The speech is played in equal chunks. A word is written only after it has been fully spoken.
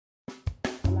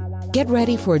Get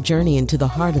ready for a journey into the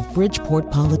heart of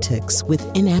Bridgeport politics with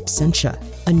In Absentia,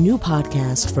 a new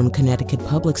podcast from Connecticut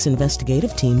Public's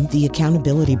investigative team, The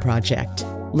Accountability Project.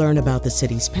 Learn about the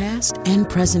city's past and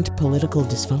present political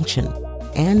dysfunction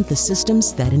and the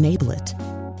systems that enable it.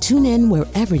 Tune in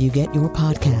wherever you get your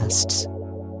podcasts.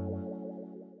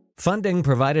 Funding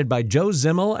provided by Joe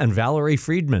Zimmel and Valerie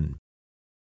Friedman.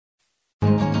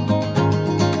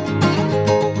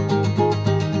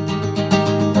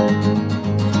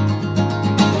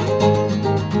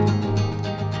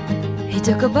 He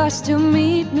took a bus to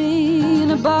meet me in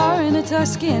a bar in a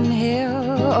Tuscan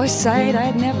hill, or sight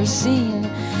I'd never seen.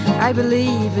 I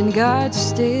believe in God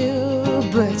still,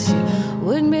 but you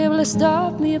wouldn't be able to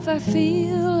stop me if I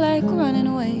feel like running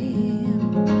away.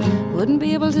 Wouldn't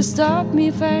be able to stop me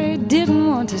if I didn't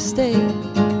want to stay.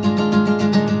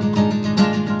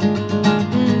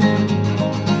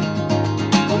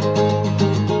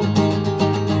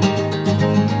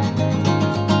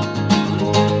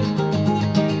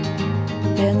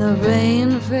 And the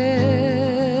rain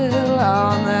fell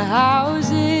on the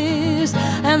houses,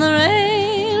 and the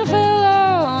rain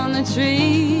fell on the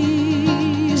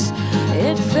trees.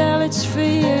 It fell its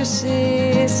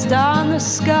fiercest on the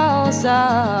skulls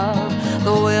of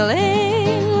the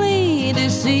willingly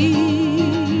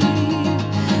deceived.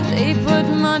 They put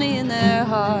money in their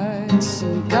hearts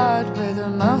and God where their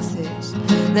mouth is.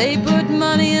 They put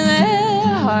money in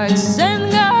their hearts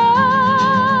and God.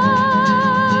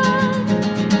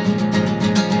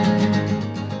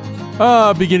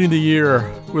 Beginning the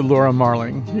year with Laura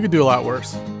Marling. You could do a lot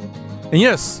worse. And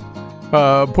yes,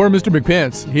 poor Mr.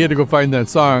 McPants, he had to go find that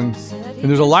song. And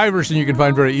there's a live version you can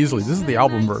find very easily. This is the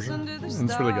album version. And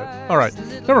it's really good. All right.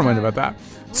 Never mind about that.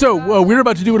 So we're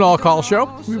about to do an all-call show.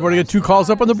 We've already got 2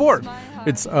 calls up on the board.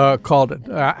 It's called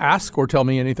Ask or Tell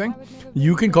Me Anything.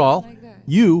 You can call.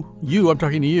 I'm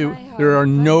talking to you.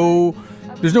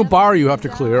 There's no bar you have to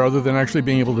clear other than actually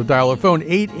being able to dial a phone.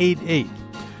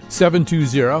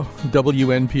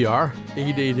 888-720-WNPR.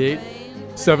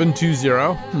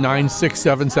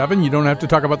 888-720-9677. You don't have to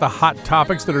talk about the hot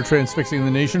topics that are transfixing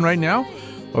the nation right now,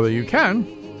 although you can.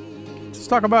 Let's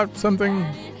talk about something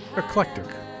eclectic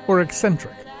or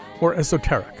eccentric or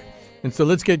esoteric. And so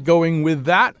let's get going with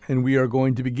that, and we are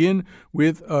going to begin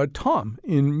with Tom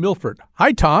in Milford.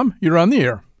 Hi, Tom. You're on the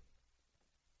air.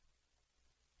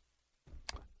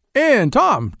 And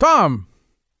Tom,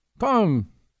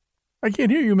 I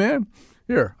can't hear you, man.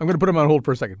 Here, I'm going to put him on hold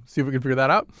for a second. See if we can figure that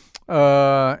out.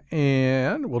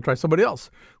 And we'll try somebody else.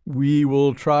 We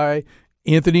will try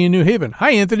Anthony in New Haven.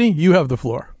 Hi, Anthony. You have the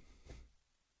floor.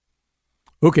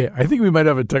 Okay, I think we might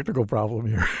have a technical problem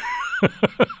here.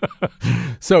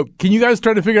 So can you guys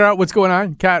try to figure out what's going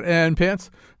on, Cat and Pants?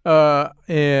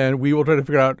 And we will try to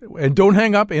figure out, and don't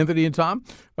hang up, Anthony and Tom.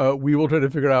 We will try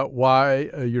to figure out why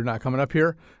you're not coming up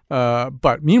here.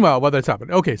 But meanwhile, while that's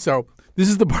happening, okay, so this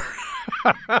is the part.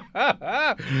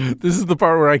 This is the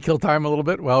part where I kill time a little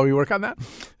bit while we work on that.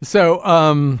 So,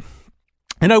 and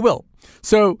I will.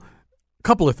 So, a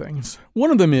couple of things. One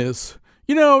of them is,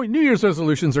 New Year's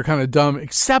resolutions are kind of dumb,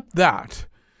 except that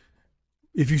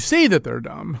if you say that they're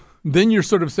dumb, then you're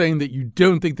sort of saying that you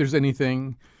don't think there's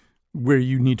anything where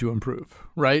you need to improve,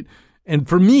 right? And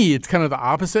for me, it's kind of the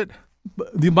opposite.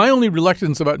 My only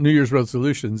reluctance about New Year's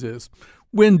resolutions is,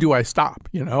 when do I stop?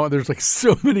 There's like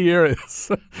so many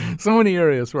areas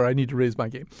where I need to raise my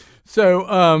game.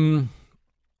 So,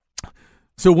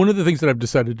 so one of the things that I've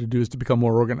decided to do is to become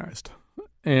more organized.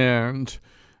 And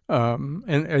over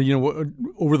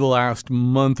the last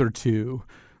month or two,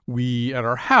 we at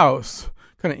our house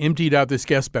kind of emptied out this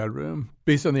guest bedroom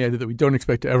based on the idea that we don't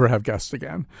expect to ever have guests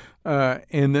again.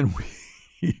 And then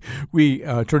we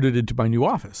turned it into my new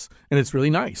office, and it's really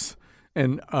nice.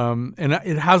 And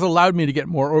it has allowed me to get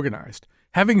more organized.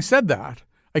 Having said that,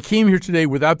 I came here today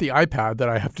without the iPad that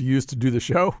I have to use to do the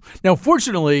show. Now,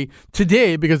 fortunately,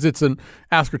 today, because it's an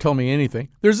Ask or Tell Me Anything,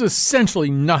 there's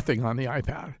essentially nothing on the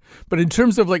iPad. But in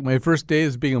terms of like my first day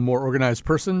as being a more organized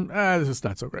person, this is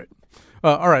not so great.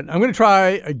 All right, I'm going to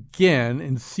try again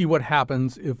and see what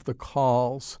happens if the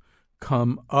calls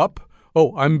come up.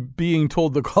 Oh, I'm being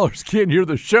told the callers can't hear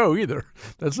the show either.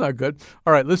 That's not good.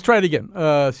 All right, let's try it again.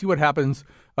 See what happens.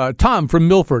 Tom from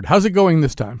Milford, how's it going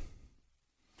this time?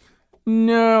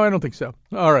 No, I don't think so.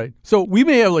 All right. So we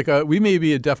may have we may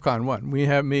be at DEFCON 1. We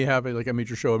may have a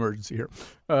major show emergency here.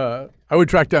 I would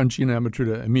track down Gina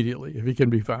Amatruda immediately if he can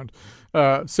be found.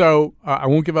 So I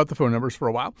won't give out the phone numbers for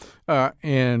a while,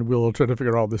 and we'll try to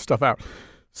figure all this stuff out.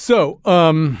 So,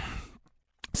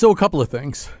 so a couple of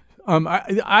things.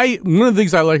 I one of the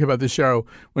things I like about this show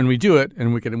when we do it,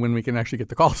 and when we can actually get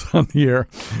the calls on the air,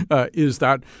 is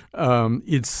that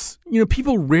it's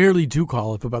people rarely do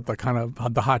call up about the kind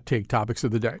of the hot take topics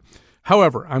of the day.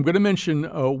 However, I'm going to mention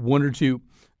one or two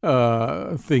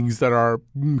things that are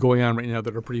going on right now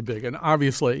that are pretty big, and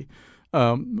obviously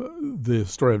the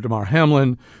story of Damar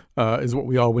Hamlin is what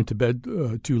we all went to bed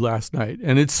to last night,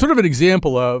 and it's sort of an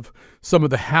example of some of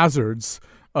the hazards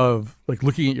of like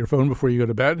looking at your phone before you go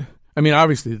to bed. I mean,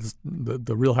 obviously,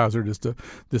 the real hazard is to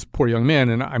this poor young man,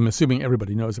 and I'm assuming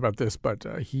everybody knows about this, but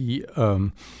he,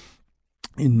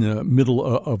 in the middle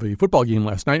of a football game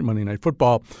last night, Monday Night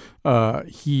Football,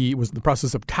 he was in the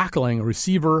process of tackling a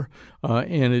receiver,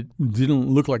 and it didn't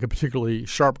look like a particularly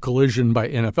sharp collision by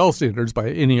NFL standards, by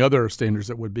any other standards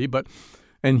it would be,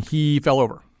 and he fell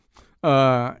over.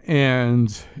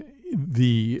 And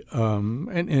then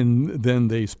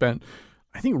they spent,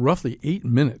 I think, roughly 8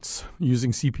 minutes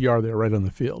using CPR there right on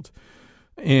the field.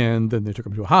 And then they took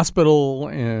him to a hospital,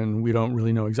 and we don't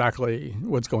really know exactly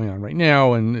what's going on right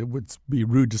now, and it would be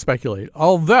rude to speculate.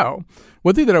 Although,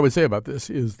 one thing that I would say about this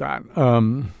is that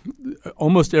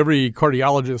almost every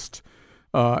cardiologist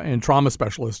and trauma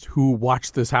specialist who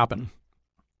watched this happen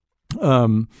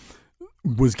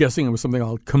was guessing it was something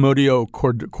called commotio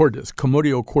cordis,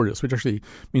 which actually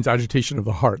means agitation of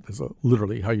the heart. That's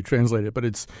literally how you translate it, but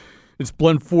it's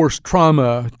blunt force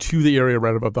trauma to the area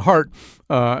right above the heart,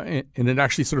 and it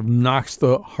actually sort of knocks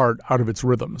the heart out of its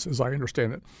rhythms, as I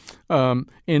understand it.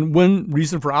 And one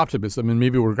reason for optimism, and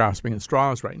maybe we're grasping at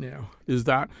straws right now, is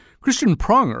that Christian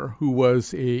Pronger, who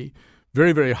was a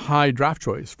very, very high draft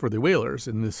choice for the Whalers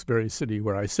in this very city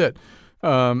where I sit,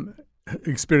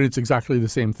 experienced exactly the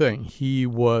same thing. He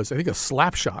was, I think, a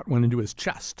slap shot went into his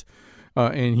chest,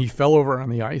 and he fell over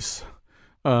on the ice.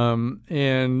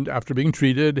 And after being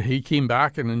treated, he came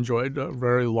back and enjoyed a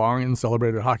very long and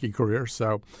celebrated hockey career.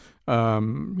 So, I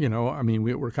mean,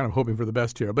 we're kind of hoping for the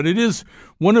best here. But it is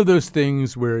one of those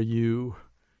things where you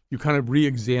kind of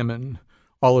re-examine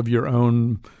all of your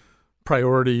own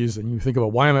priorities, and you think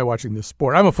about, why am I watching this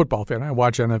sport? I'm a football fan. I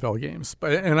watch NFL games,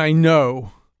 and I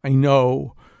know a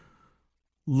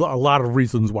lot of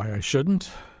reasons why I shouldn't.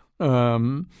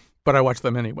 But I watch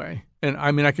them anyway. And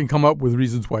I mean, I can come up with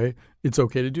reasons why it's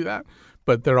okay to do that,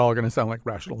 but they're all going to sound like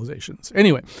rationalizations.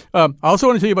 Anyway, I also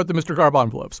want to tell you about the Mr. Carp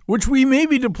envelopes, which we may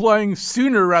be deploying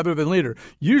sooner rather than later.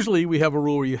 Usually we have a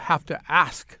rule where you have to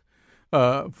ask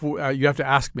you have to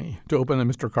ask me to open a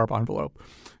Mr. Carp envelope.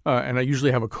 And I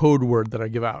usually have a code word that I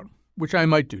give out, which I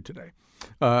might do today.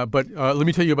 But let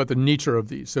me tell you about the nature of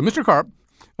these. So Mr. Carp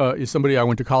is somebody I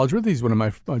went to college with. He's one of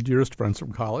my dearest friends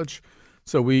from college.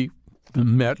 So we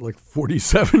met like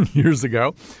 47 years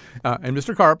ago. And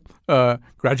Mr. Carp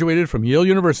graduated from Yale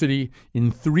University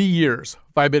in 3 years,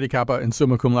 Phi Beta Kappa and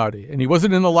summa cum laude. And he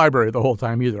wasn't in the library the whole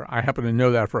time either. I happen to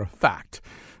know that for a fact.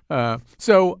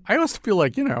 So I always feel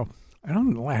like, I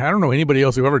don't know anybody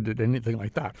else who ever did anything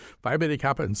like that. Phi Beta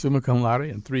Kappa and summa cum laude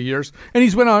in 3 years. And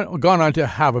he's gone on to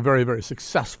have a very, very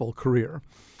successful career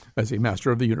as a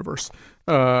master of the universe.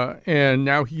 And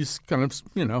now he's kind of,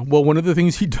 one of the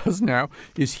things he does now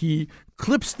is he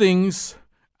clips things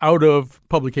out of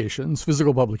publications,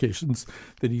 physical publications,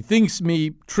 that he thinks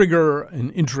may trigger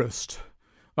an interest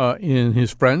in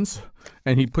his friends,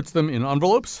 and he puts them in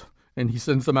envelopes, and he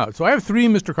sends them out. So I have 3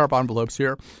 Mr. Carp envelopes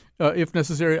here. If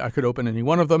necessary, I could open any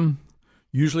one of them.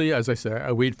 Usually, as I say,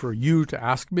 I wait for you to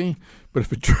ask me. But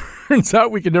if it turns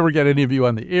out we can never get any of you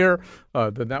on the air,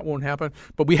 then that won't happen.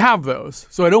 But we have those.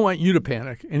 So I don't want you to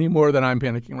panic any more than I'm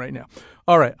panicking right now.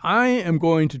 All right. I am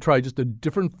going to try just a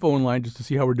different phone line just to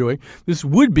see how we're doing. This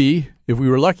would be, if we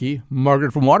were lucky,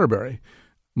 Margaret from Waterbury.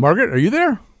 Margaret, are you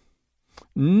there?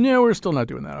 No, we're still not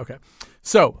doing that. Okay.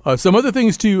 So some other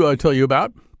things to tell you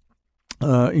about,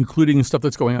 including stuff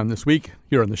that's going on this week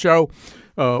here on the show.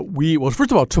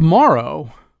 First of all,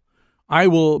 tomorrow I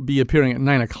will be appearing at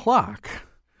 9 o'clock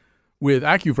with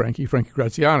Frankie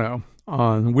Graziano,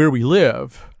 on Where We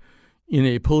Live in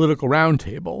a political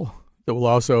roundtable that will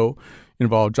also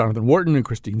involve Jonathan Wharton and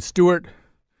Christine Stewart.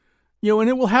 And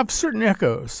it will have certain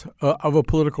echoes of a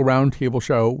political roundtable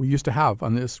show we used to have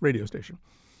on this radio station.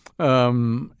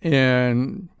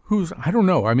 And I don't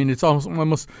know. I mean, it's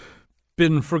almost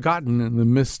been forgotten in the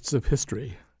mists of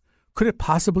history. Could it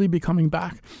possibly be coming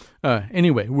back?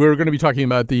 Anyway, we're going to be talking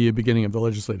about the beginning of the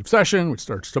legislative session, which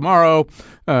starts tomorrow,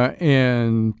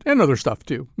 and other stuff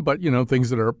too. But, things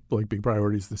that are like big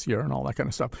priorities this year and all that kind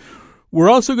of stuff. We're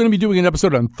also going to be doing an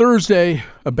episode on Thursday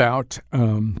about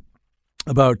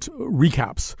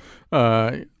recaps,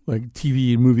 like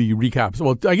TV movie recaps.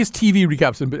 Well, I guess TV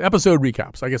recaps and episode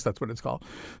recaps. I guess that's what it's called.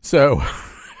 So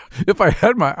if I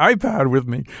had my iPad with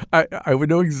me, I would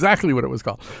know exactly what it was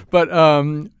called. But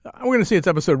I'm going to say it's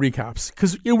episode recaps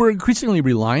because we're increasingly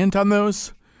reliant on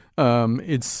those.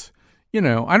 It's,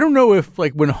 I don't know if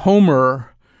like when Homer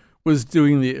was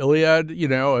doing the Iliad,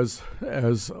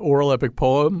 as oral epic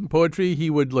poetry, he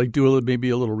would like do maybe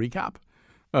a little recap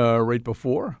right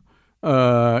before,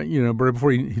 right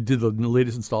before he did the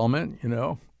latest installment,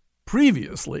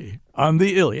 previously on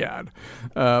the Iliad.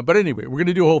 But anyway, we're going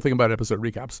to do a whole thing about episode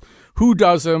recaps. Who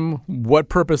does them, what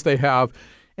purpose they have.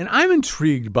 And I'm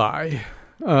intrigued by,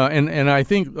 and I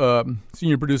think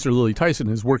senior producer Lily Tyson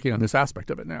is working on this aspect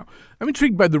of it now. I'm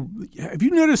intrigued by have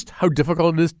you noticed how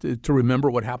difficult it is to remember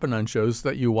what happened on shows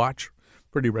that you watch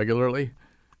pretty regularly?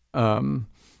 I'm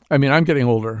getting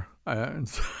older,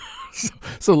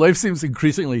 so life seems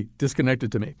increasingly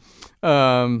disconnected to me.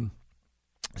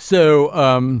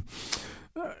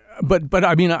 But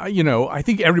I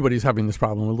think everybody's having this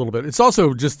problem a little bit. It's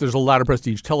also just there's a lot of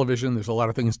prestige television. There's a lot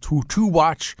of things to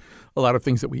watch, a lot of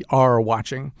things that we are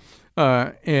watching.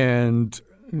 And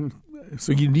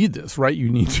so you need this, right? You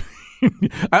need to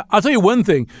I'll tell you one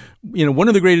thing. One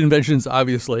of the great inventions,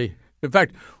 obviously, in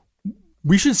fact,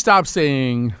 we should stop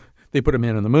saying they put a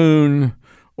man on the moon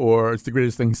or it's the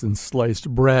greatest thing since sliced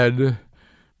bread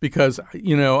because,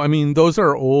 those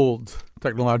are old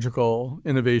technological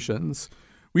innovations.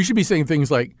 We should be saying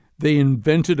things like they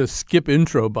invented a skip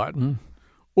intro button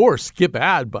or skip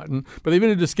ad button, but they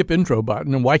invented a skip intro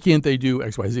button, and why can't they do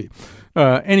X, Y, Z?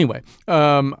 Anyway,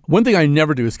 one thing I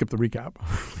never do is skip the recap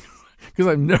because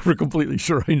I'm never completely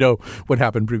sure I know what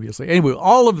happened previously. Anyway,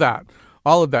 all of that.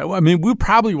 We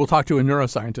probably will talk to a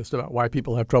neuroscientist about why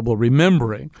people have trouble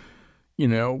remembering,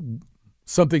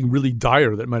 something really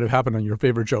dire that might have happened on your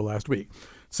favorite show last week.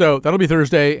 So that'll be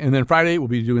Thursday, and then Friday we'll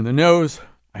be doing the nose.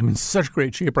 I'm in such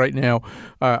great shape right now.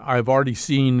 I've already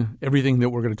seen everything that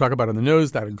we're going to talk about on the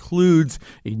nose. That includes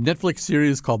a Netflix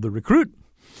series called The Recruit,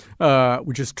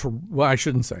 which is I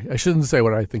shouldn't say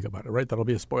what I think about it, right? That'll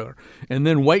be a spoiler. And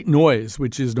then White Noise,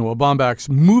 which is Noah Baumbach's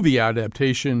movie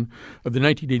adaptation of the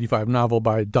 1985 novel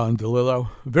by Don DeLillo.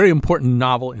 A very important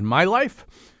novel in my life.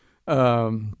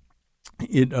 I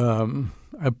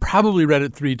probably read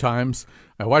it 3 times.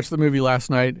 I watched the movie last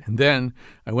night, and then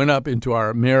I went up into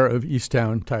our Mayor of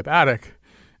Easttown type attic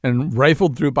and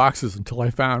rifled through boxes until I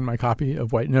found my copy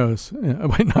of White Noise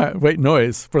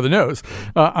for the nose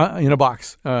in a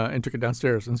box and took it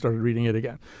downstairs and started reading it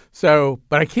again. So,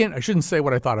 but I shouldn't say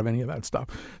what I thought of any of that stuff.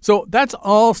 So that's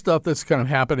all stuff that's kind of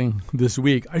happening this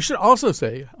week. I should also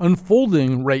say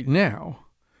unfolding right now,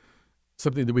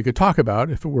 something that we could talk about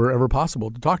if it were ever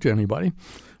possible to talk to anybody,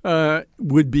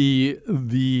 would be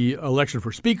the election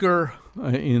for Speaker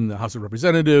in the House of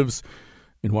Representatives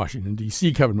in Washington,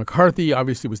 D.C. Kevin McCarthy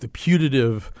obviously was the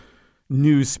putative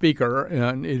new Speaker,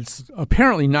 and it's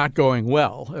apparently not going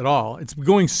well at all. It's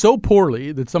going so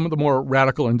poorly that some of the more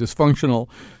radical and dysfunctional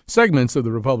segments of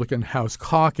the Republican House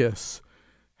caucus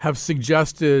have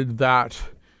suggested that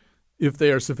if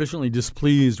they are sufficiently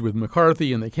displeased with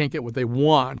McCarthy and they can't get what they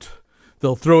want,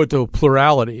 they'll throw it to a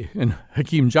plurality, and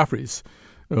Hakeem Jeffries,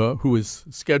 who is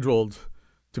scheduled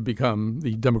to become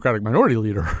the Democratic minority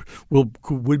leader,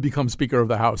 would become Speaker of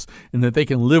the House, and that they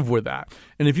can live with that.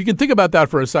 And if you can think about that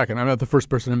for a second, I'm not the first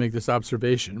person to make this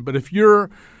observation, but if you're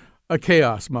a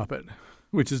chaos Muppet,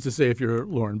 which is to say if you're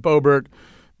Lauren Boebert,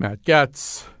 Matt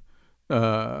Gaetz,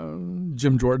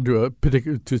 Jim Jordan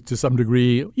to some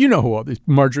degree, you know who all these,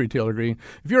 Marjorie Taylor Greene,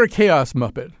 if you're a chaos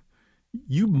Muppet,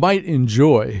 you might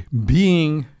enjoy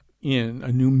being in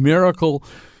a numerical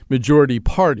majority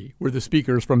party where the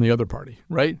speaker is from the other party,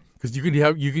 right? Because you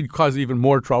could cause even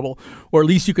more trouble, or at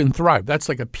least you can thrive. That's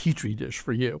like a petri dish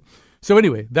for you. So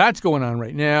anyway, that's going on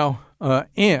right now,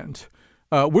 and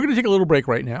we're going to take a little break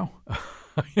right now.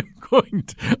 I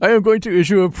am going to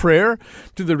issue a prayer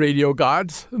to the radio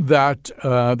gods that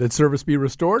service be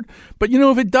restored. But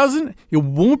if it doesn't, it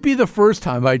won't be the first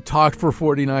time I talked for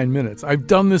 49 minutes. I've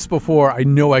done this before. I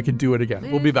know I could do it again.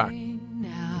 We'll be back.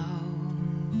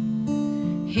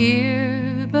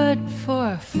 Here but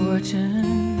for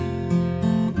fortune,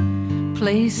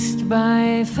 placed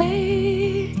by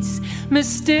fate's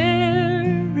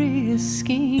mysterious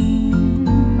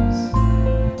schemes.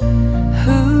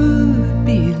 Who'd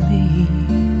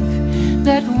believe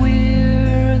that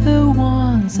we're the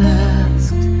ones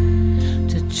asked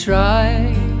to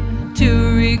try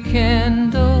to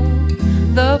rekindle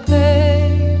the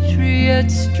patriot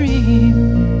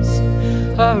streams?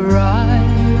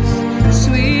 Arise,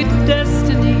 sweet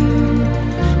destiny,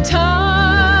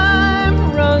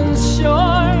 time runs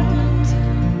short.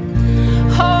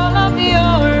 All of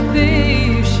your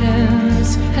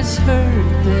patience has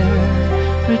heard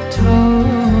their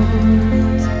retort.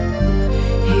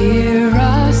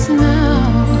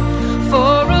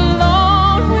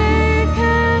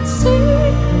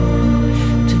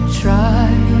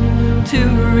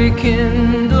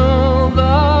 rekindle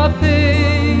the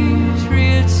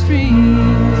Patriot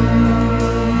stream.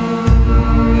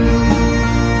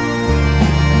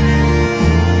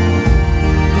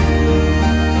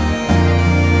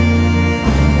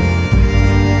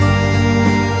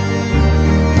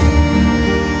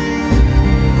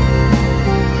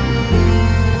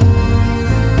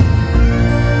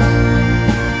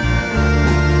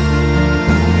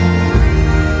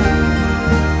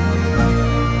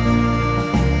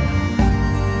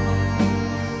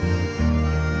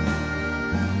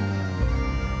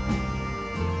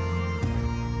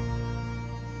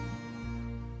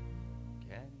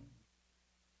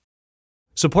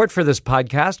 Support for this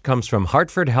podcast comes from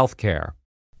Hartford Healthcare.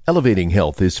 Elevating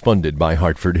Health is funded by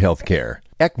Hartford Healthcare.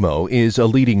 ECMO is a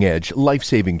leading-edge,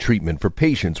 life-saving treatment for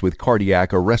patients with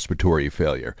cardiac or respiratory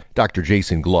failure. Dr.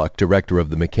 Jason Gluck, director of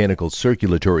the Mechanical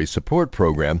Circulatory Support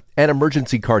Program and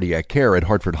Emergency Cardiac Care at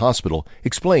Hartford Hospital,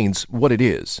 explains what it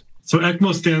is. So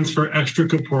ECMO stands for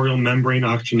extracorporeal membrane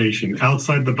oxygenation,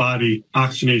 outside the body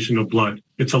oxygenation of blood.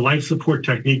 It's a life support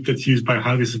technique that's used by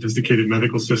highly sophisticated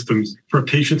medical systems for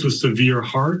patients with severe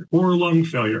heart or lung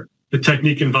failure. The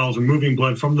technique involves removing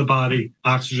blood from the body,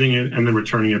 oxygenating it, and then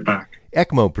returning it back.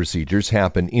 ECMO procedures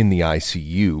happen in the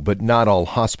ICU, but not all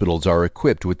hospitals are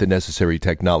equipped with the necessary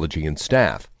technology and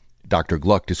staff. Dr.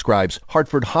 Gluck describes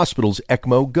Hartford Hospital's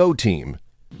ECMO Go team.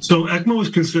 So ECMO is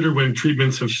considered when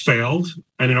treatments have failed.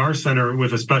 And in our center,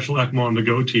 with a special ECMO on the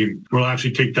Go team, we'll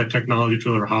actually take that technology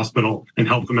to their hospital and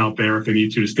help them out there if they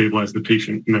need to stabilize the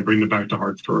patient and then bring them back to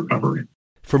Hartford for recovery.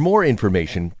 For more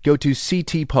information, go to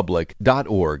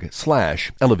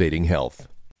ctpublic.org/elevatinghealth.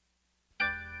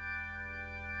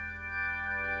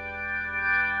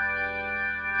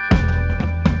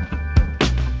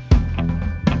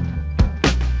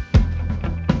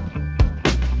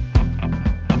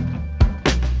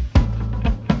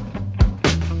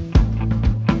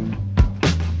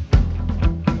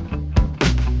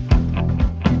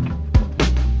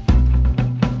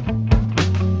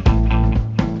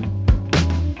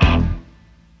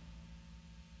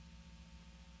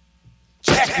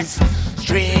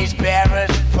 Strange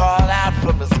parrots fall out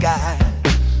from the sky,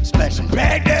 splashing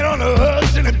Baghdad on the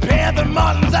hooks and the panther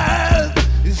Martin's eyes.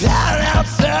 He's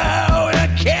outside with a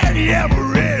candy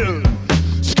Amarillo,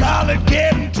 Scarlet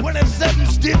getting 27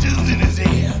 stitches in his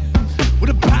hand,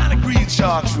 with a pint of green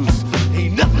chartreuse.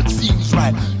 Ain't nothing seems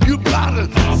right. You bought a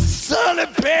sunny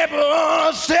paper on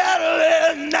a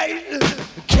Saturday night.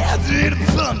 Cassidy the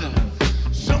thunder.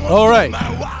 All right,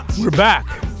 we're back.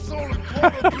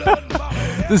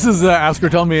 This is Ask or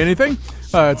Tell Me Anything.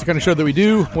 It's the kind of show that we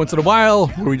do once in a while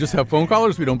where we just have phone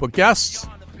callers. We don't book guests.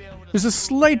 There's a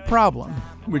slight problem,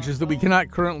 which is that we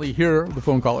cannot currently hear the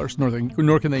phone callers,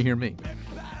 nor can they hear me.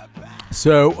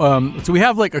 So we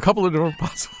have like a couple of different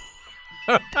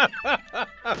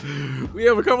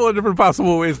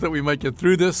possible ways that we might get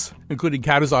through this, including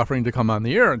Kat is offering to come on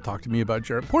the air and talk to me about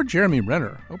poor Jeremy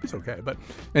Renner. I hope he's okay. But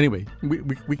anyway,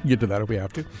 we can get to that if we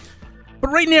have to. But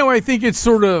right now, I think it's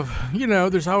sort of,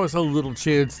 there's always a little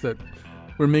chance that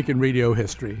we're making radio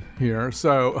history here.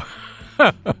 So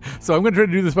I'm going to try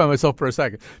to do this by myself for a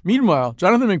second. Meanwhile,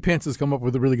 Jonathan McPants has come up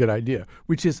with a really good idea,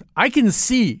 which is I can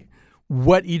see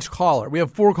what each caller, we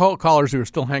have 4 callers who are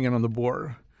still hanging on the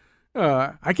board.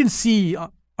 I can see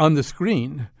on the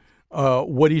screen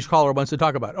what each caller wants to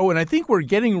talk about. Oh, and I think we're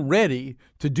getting ready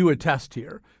to do a test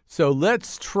here. So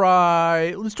let's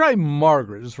try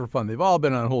Margaret just for fun. They've all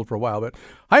been on hold for a while, but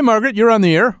hi, Margaret, you're on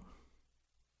the air.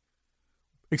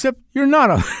 Except you're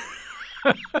not on.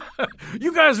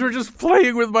 You guys were just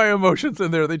playing with my emotions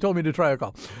in there. They told me to try a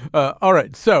call. All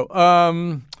right, so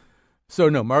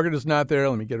no, Margaret is not there.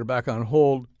 Let me get her back on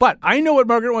hold. But I know what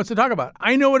Margaret wants to talk about.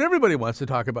 I know what everybody wants to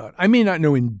talk about. I may not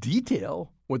know in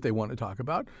detail what they want to talk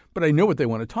about, but I know what they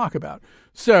want to talk about.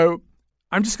 So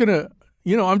I'm just gonna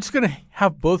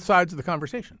have both sides of the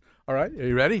conversation. All right, are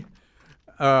you ready?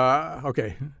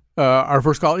 Okay. Our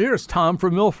first caller here is Tom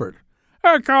from Milford.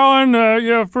 Hey, Colin,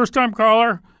 first-time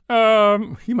caller.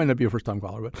 He might not be a first-time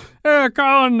caller, but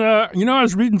Colin, I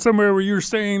was reading somewhere where you were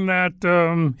saying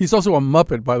that he's also a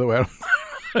Muppet, by the way.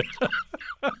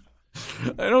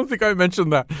 I don't think I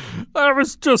mentioned that. I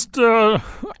was just, I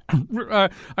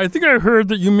think I heard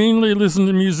that you mainly listen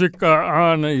to music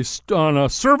on a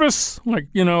service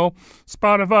like,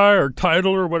 Spotify or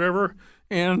Tidal or whatever,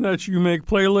 and that you make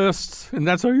playlists, and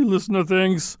that's how you listen to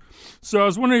things. So I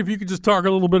was wondering if you could just talk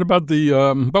a little bit about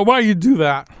about why you do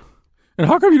that. And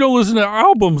how come you don't listen to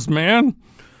albums, man?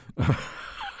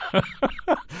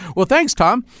 Well, thanks,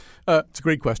 Tom. It's a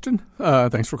great question.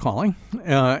 Thanks for calling.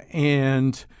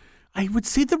 And I would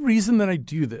say the reason that I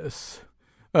do this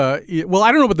well,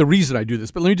 I don't know about the reason I do this,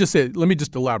 but let me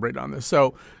just elaborate on this.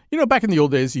 So, back in the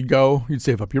old days, you'd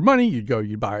save up your money,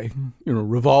 you'd buy,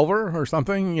 Revolver or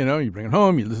something, you bring it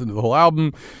home, you listen to the whole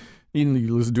album,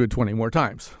 you listen to it 20 more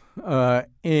times.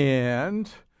 And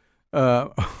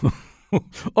all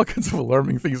kinds of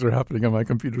alarming things are happening on my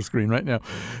computer screen right now.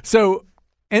 So,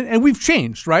 and we've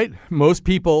changed, right? Most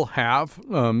people have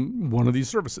one of these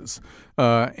services.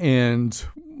 And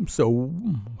so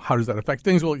how does that affect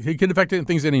things? Well, it can affect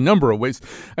things any number of ways.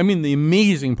 I mean, the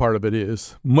amazing part of it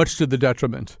is, much to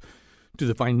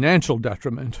the financial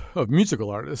detriment of musical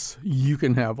artists, you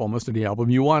can have almost any album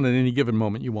you want at any given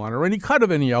moment you want, or any cut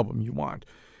of any album you want.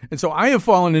 And so I have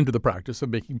fallen into the practice of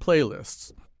making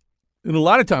playlists. And a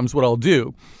lot of times what I'll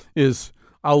do is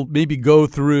I'll maybe go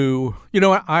through,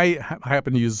 I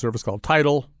happen to use a service called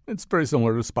Tidal. It's very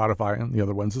similar to Spotify and the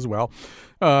other ones as well.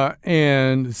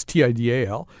 And it's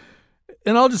TIDAL.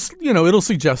 And I'll just, it'll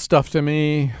suggest stuff to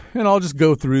me, and I'll just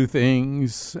go through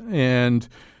things, and,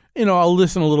 I'll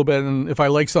listen a little bit, and if I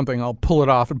like something, I'll pull it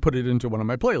off and put it into one of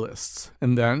my playlists.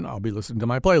 And then I'll be listening to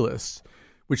my playlists,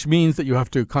 which means that you have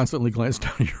to constantly glance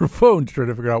down at your phone to try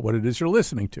to figure out what it is you're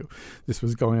listening to. This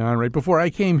was going on right before I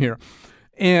came here.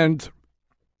 And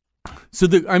so,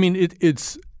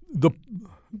 it's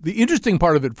the interesting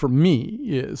part of it for me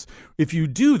is, if you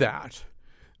do that,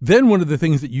 then one of the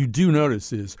things that you do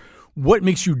notice is what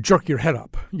makes you jerk your head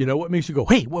up. What makes you go,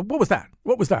 hey, what was that?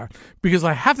 What was that? Because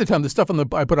half the time the stuff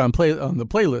I put on the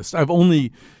playlist, I've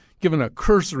only given a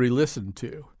cursory listen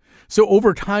to. So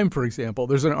over time, for example,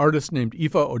 there's an artist named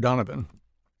Aoife O'Donovan.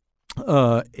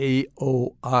 Aoife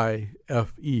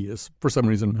is, for some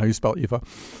reason, how you spell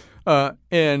Aoife.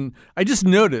 And I just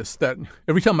noticed that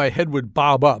every time my head would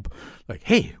bob up, like,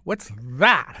 hey, what's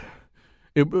that?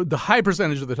 The high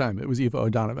percentage of the time, it was Aoife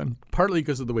O'Donovan, partly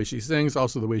because of the way she sings,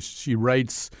 also the way she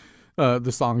writes.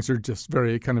 The songs are just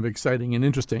very kind of exciting and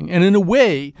interesting. And in a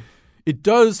way, it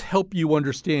does help you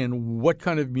understand what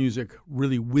kind of music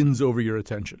really wins over your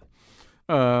attention.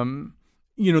 There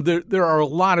are a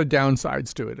lot of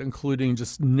downsides to it, including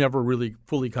just never really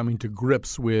fully coming to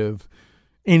grips with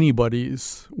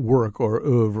anybody's work or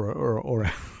oeuvre or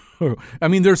I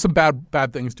mean, there's some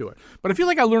bad things to it. But I feel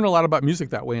like I learn a lot about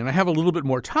music that way, and I have a little bit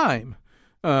more time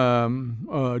I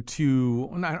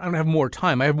don't have more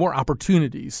time. I have more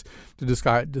opportunities to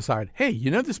decide, hey,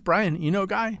 this Brian Eno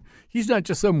guy? He's not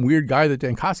just some weird guy that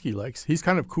Dankosky likes. He's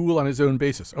kind of cool on his own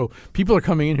basis. Oh, people are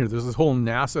coming in here. There's this whole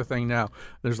NASA thing now.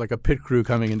 There's like a pit crew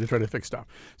coming in to try to fix stuff.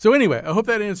 So anyway, I hope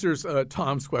that answers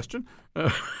Tom's question.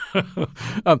 I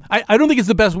don't think it's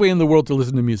the best way in the world to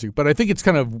listen to music, but I think it's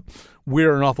kind of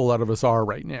where an awful lot of us are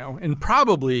right now. And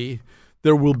probably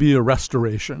there will be a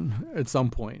restoration at some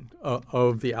point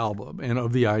of the album and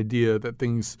of the idea that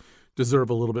things deserve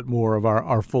a little bit more of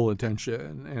our full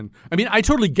attention. And I mean, I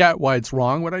totally get why it's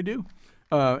wrong what I do.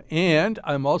 And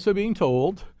I'm also being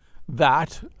told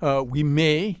that we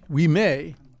may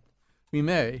be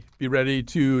ready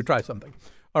to try something.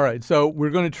 All right, so we're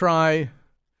going to try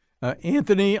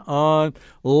Anthony on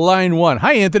line 1.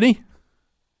 Hi, Anthony.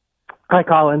 Hi,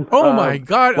 Colin. Oh my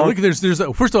God! Look, there's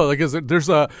first of all, there's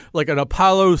an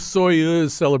Apollo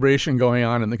Soyuz celebration going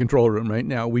on in the control room right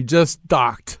now. We just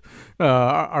docked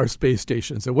our space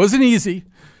stations. It wasn't easy,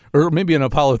 or maybe an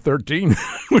Apollo 13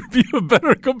 would be a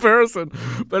better comparison.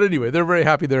 But anyway, they're very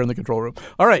happy there in the control room.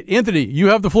 All right, Anthony, you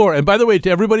have the floor. And by the way, to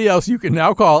everybody else, you can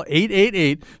now call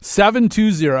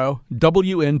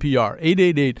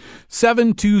 888-720-WNPR,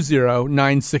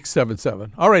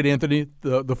 888-720-9677. All right, Anthony,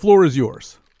 the floor is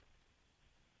yours.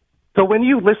 So when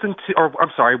you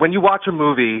when you watch a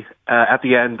movie, at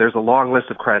the end, there's a long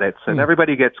list of credits, and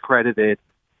everybody gets credited,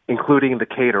 including the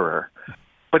caterer.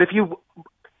 But if you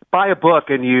buy a book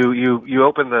and you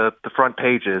open the front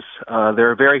pages,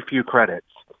 there are very few credits.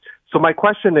 So my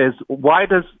question is, why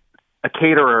does a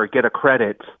caterer get a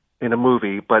credit in a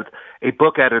movie, but a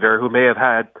book editor who may have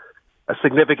had a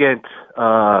significant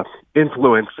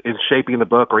influence in shaping the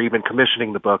book or even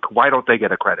commissioning the book, why don't they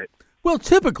get a credit? Well,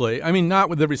 typically, I mean, not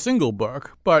with every single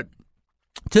book, but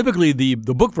typically the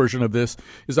book version of this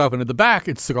is often at the back.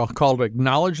 It's called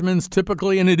acknowledgments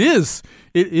typically, and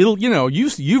it'll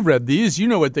you've read these, you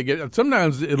know what they get.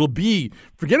 Sometimes it'll be,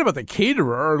 forget about the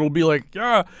caterer, it'll be like,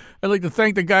 I'd like to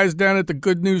thank the guys down at the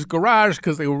Good News Garage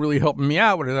because they were really helping me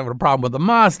out when I was having a problem with the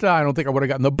Mazda. I don't think I would have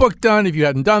gotten the book done if you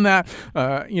hadn't done that.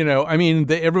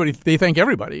 They thank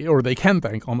everybody, or they can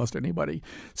thank almost anybody.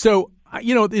 So,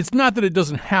 it's not that it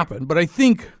doesn't happen, but I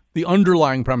think the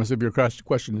underlying premise of your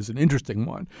question is an interesting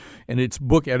one, and it's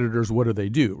book editors, what do they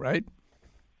do, right?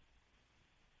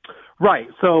 Right.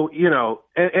 So,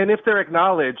 and if they're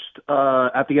acknowledged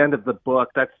at the end of the book,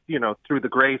 that's, through the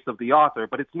grace of the author,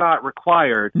 but it's not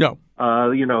required. No.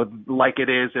 Like it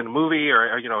is in a movie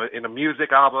or in a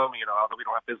music album, although we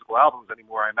don't have physical albums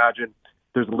anymore, I imagine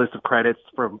there's a list of credits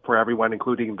for everyone,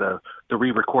 including the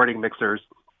re-recording mixers.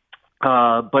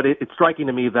 But it's striking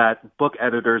to me that book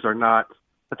editors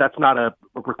that's not a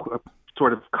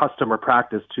sort of custom or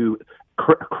practice to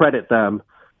credit them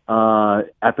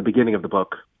at the beginning of the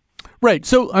book. Right.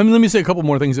 So let me say a couple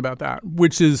more things about that,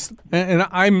 which is, and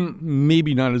I'm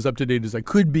maybe not as up to date as I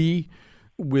could be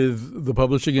with the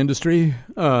publishing industry,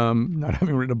 not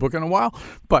having written a book in a while,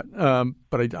 but I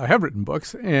have written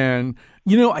books. And,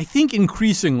 I think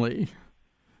increasingly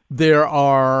there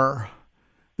are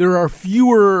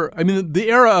fewer. I mean, the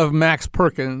era of Max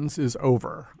Perkins is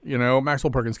over.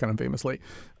 Maxwell Perkins kind of famously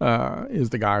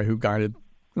is the guy who guided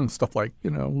and stuff like,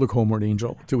 Look Homeward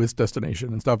Angel to its destination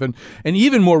and stuff. And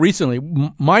even more recently,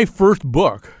 my first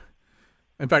book,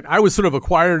 in fact, I was sort of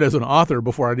acquired as an author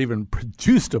before I'd even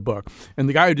produced a book. And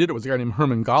the guy who did it was a guy named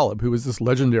Herman Golub, who was this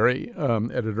legendary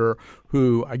editor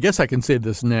who, I guess I can say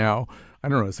this now, I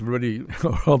don't know, if everybody,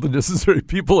 all the necessary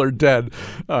people are dead.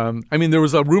 There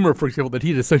was a rumor, for example, that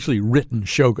he'd essentially written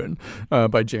Shogun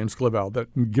by James Clavell,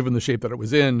 that given the shape that it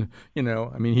was in,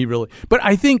 he really. But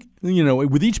I think,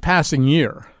 with each passing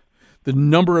year, the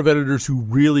number of editors who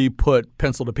really put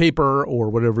pencil to paper or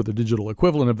whatever the digital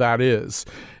equivalent of that is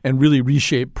and really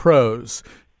reshape prose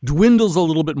dwindles a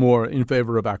little bit more in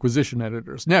favor of acquisition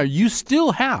editors. Now, you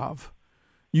still have,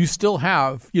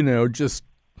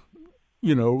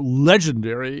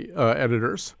 legendary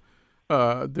editors.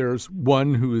 There's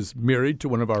one who is married to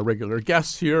one of our regular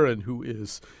guests here and who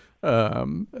is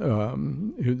very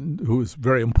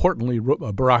importantly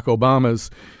Barack Obama's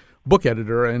book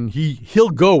editor, and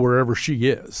he'll go wherever she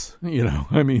is.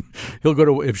 He'll go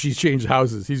to, if she's changed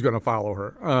houses, he's going to follow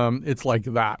her. It's like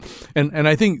that. And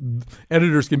I think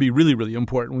editors can be really, really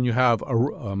important when you have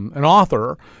an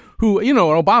author who,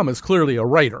 Obama is clearly a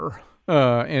writer.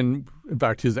 And in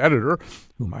fact, his editor,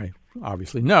 whom I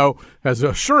obviously know, has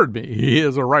assured me he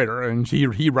is a writer and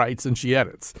he writes and she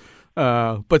edits.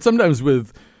 But sometimes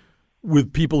with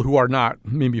people who are not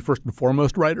maybe first and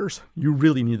foremost writers, you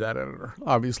really need that editor.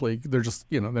 Obviously, they're just,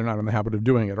 they're not in the habit of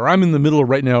doing it. Or I'm in the middle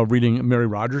right now of reading Mary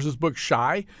Rogers' book,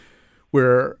 Shy,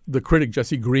 where the critic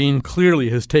Jesse Green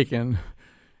clearly has taken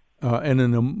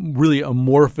an really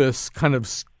amorphous kind of,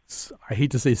 I hate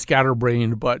to say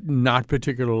scatterbrained, but not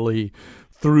particularly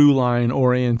through-line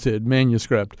oriented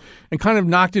manuscript and kind of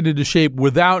knocked it into shape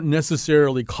without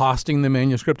necessarily costing the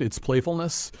manuscript its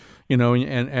playfulness,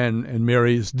 and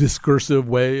Mary's discursive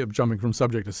way of jumping from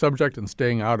subject to subject and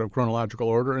staying out of chronological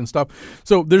order and stuff.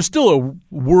 So there's still a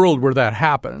world where that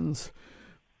happens,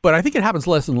 but I think it happens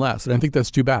less and less, and I think that's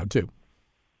too bad too.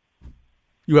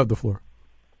 You have the floor.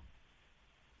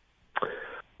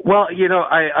 Well,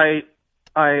 I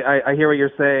hear what you're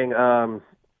saying.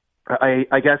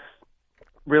 I guess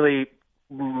really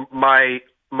my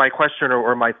question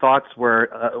or my thoughts were,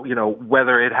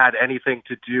 whether it had anything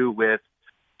to do with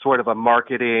sort of a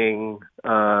marketing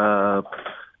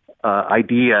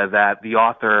idea that the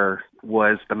author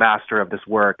was the master of this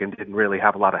work and didn't really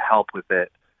have a lot of help with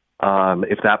it,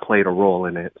 if that played a role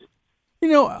in it.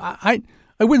 I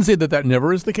wouldn't say that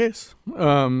never is the case.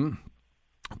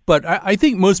 But I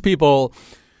think most people,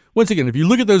 once again, if you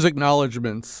look at those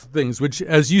acknowledgments things, which,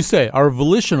 as you say, are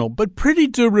volitional, but pretty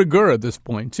de rigueur at this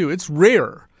point, too. It's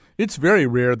rare. It's very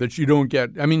rare that you don't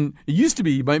get, it used to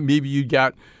be maybe you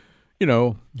got,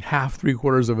 half,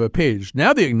 3/4 of a page.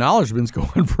 Now the acknowledgments go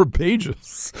on for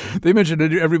pages. They mention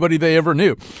everybody they ever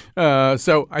knew.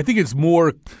 So I think it's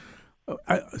more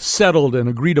settled and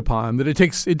agreed upon that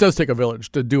it does take a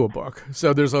village to do a book.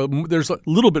 So there's a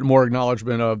little bit more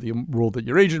acknowledgement of the role that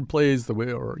your agent plays,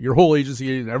 or your whole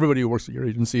agency and everybody who works at your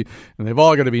agency, and they've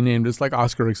all got to be named. It's like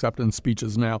Oscar acceptance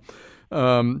speeches now.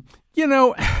 I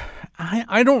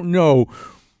don't know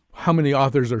how many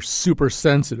authors are super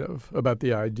sensitive about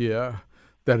the idea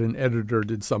that an editor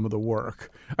did some of the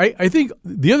work. I think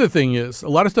the other thing is a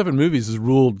lot of stuff in movies is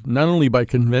ruled not only by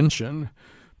convention,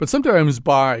 but sometimes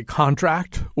by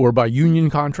contract or by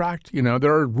union contract.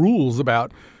 There are rules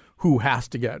about who has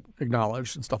to get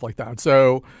acknowledged and stuff like that.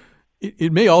 So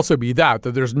it may also be that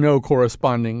there's no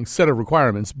corresponding set of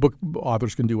requirements. Book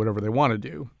authors can do whatever they want to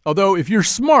do. Although if you're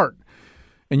smart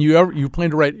and you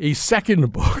plan to write a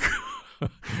second book,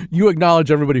 you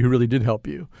acknowledge everybody who really did help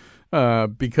you,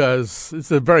 because it's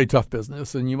a very tough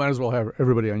business, and you might as well have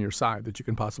everybody on your side that you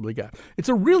can possibly get. It's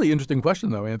a really interesting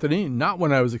question, though, Anthony. Not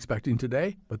one I was expecting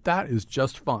today, but that is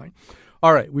just fine.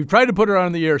 All right, we've tried to put her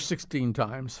on the air 16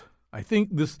 times. I think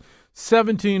this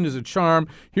 17 is a charm.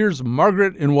 Here's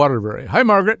Margaret in Waterbury. Hi,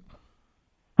 Margaret.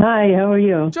 Hi, how are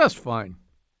you? Just fine.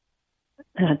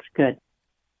 That's good.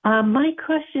 My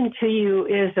question to you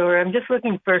is, or I'm just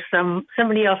looking for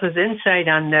somebody else's insight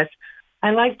on this.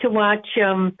 I like to watch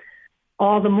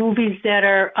all the movies that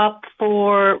are up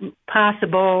for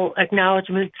possible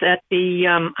acknowledgments at the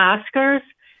Oscars.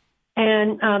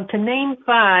 And to name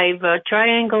 5,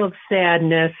 Triangle of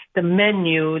Sadness, The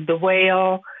Menu, The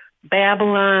Whale,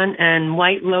 Babylon, and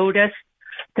White Lotus,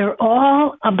 they're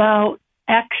all about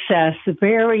excess,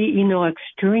 very,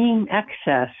 extreme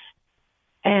excess.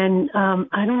 And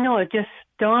I don't know, it just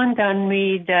dawned on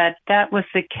me that was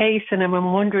the case, and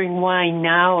I'm wondering why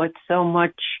now it's so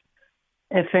much,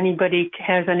 if anybody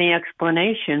has any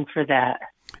explanation for that.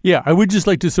 Yeah, I would just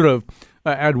like to sort of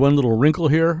add one little wrinkle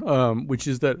here, which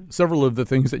is that several of the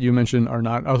things that you mentioned are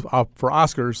not up for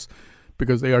Oscars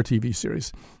because they are TV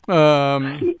series.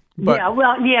 But,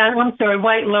 I'm sorry,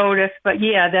 White Lotus, but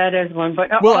yeah, that is one.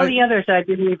 But all the others I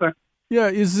believe are. Yeah,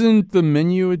 isn't The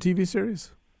Menu a TV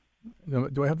series?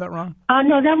 Do I have that wrong?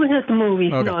 No, that was just a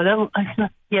movie. Okay. No,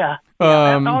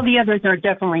 all the others are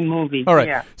definitely movies. All right.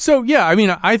 Yeah. So,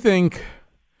 I think,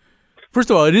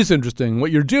 first of all, it is interesting. What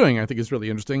you're doing, I think, is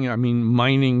really interesting. I mean,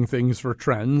 mining things for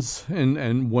trends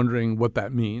and wondering what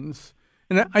that means.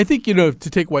 And I think, to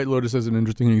take White Lotus as an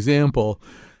interesting example,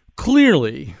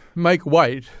 clearly, Mike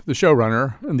White, the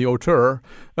showrunner and the auteur,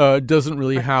 doesn't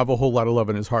really have a whole lot of love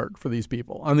in his heart for these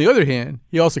people. On the other hand,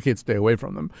 he also can't stay away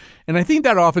from them. And I think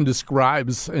that often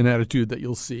describes an attitude that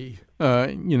you'll see,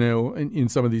 in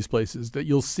some of these places, that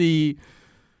you'll see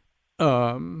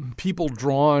people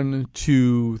drawn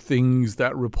to things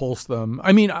that repulse them.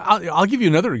 I mean, I'll give you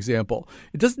another example.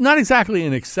 It does not exactly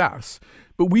in excess,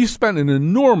 but we've spent an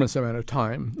enormous amount of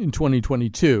time in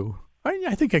 2022.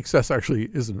 I think excess actually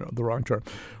isn't the wrong term,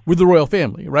 with the royal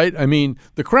family, right? I mean,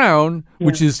 The Crown,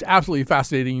 which is absolutely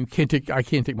fascinating. I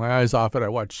can't take my eyes off it. I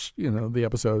watch, the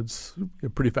episodes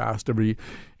pretty fast every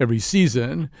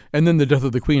season. And then the death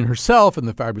of the Queen herself and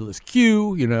the fabulous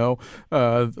Q,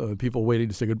 people waiting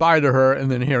to say goodbye to her.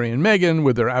 And then Harry and Meghan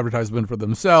with their advertisement for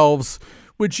themselves,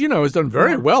 which, has done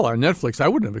very well on Netflix. I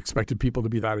wouldn't have expected people to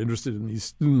be that interested in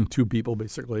these two people,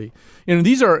 basically.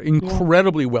 These are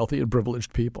incredibly wealthy and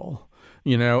privileged people.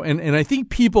 And I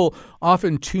think people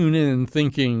often tune in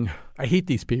thinking, I hate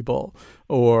these people,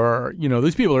 or,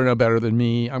 these people are no better than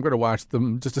me. I'm going to watch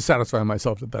them just to satisfy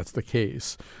myself that that's the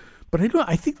case. But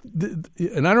I think,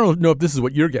 and I don't know if this is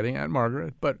what you're getting at,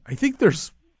 Margaret, but I think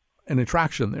there's an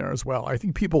attraction there as well. I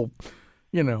think people,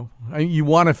 you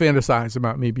want to fantasize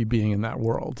about maybe being in that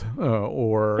world, go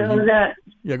ahead.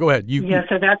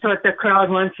 So that's what the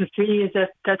crowd wants to see.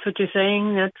 That's what you're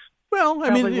saying? Well, I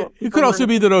mean, it could also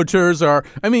be that auteurs are,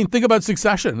 think about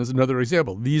Succession as another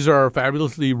example. These are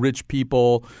fabulously rich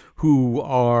people who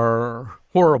are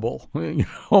horrible.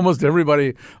 Almost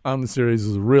everybody on the series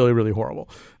is really, really horrible.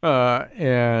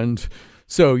 And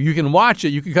so you can watch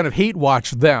it. You can kind of hate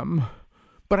watch them.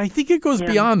 But I think it goes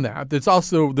beyond that.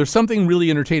 There's something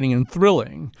really entertaining and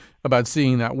thrilling about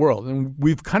seeing that world. And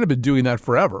we've kind of been doing that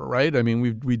forever, right? I mean,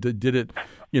 we did it,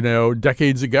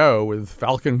 decades ago with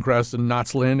Falcon Crest and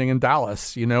Knots Landing in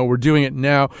Dallas. We're doing it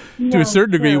now to a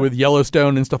certain degree with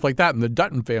Yellowstone and stuff like that, and the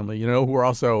Dutton family, who are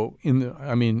also I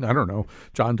don't know,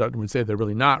 John Dutton would say they're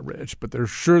really not rich, but they're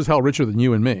sure as hell richer than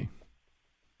you and me.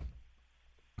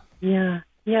 Yeah.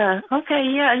 Yeah. Okay.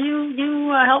 Yeah.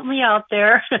 You help me out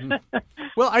there.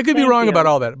 Well, I could be wrong about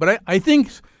all that, but I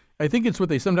think it's what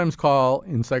they sometimes call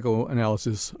in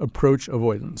psychoanalysis approach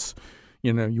avoidance.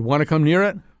 You want to come near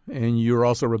it, and you're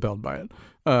also repelled by it.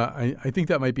 I think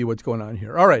that might be what's going on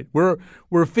here. All right,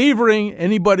 we're favoring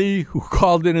anybody who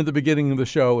called in at the beginning of the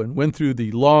show and went through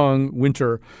the long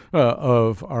winter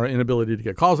of our inability to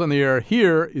get calls on the air.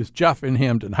 Here is Jeff in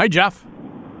Hamden. Hi, Jeff.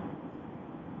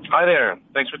 Hi there.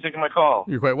 Thanks for taking my call.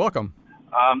 You're quite welcome.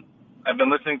 I've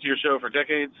been listening to your show for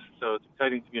decades, so it's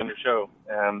exciting to be on your show.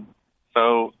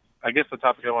 So I guess the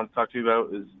topic I want to talk to you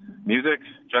about is music,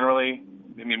 generally,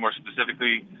 maybe more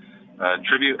specifically,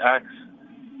 tribute acts.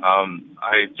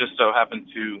 I just so happen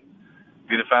to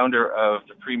be the founder of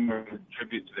the premier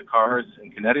tribute to the Cars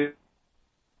in Connecticut.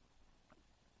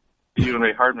 You and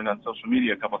Ray Hardman on social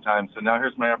media a couple of times, so now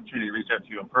here's my opportunity to reach out to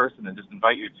you in person and just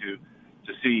invite you to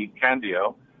see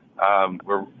Candio.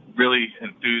 We're really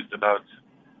enthused about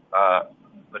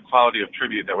the quality of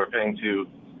tribute that we're paying to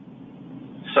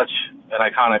such an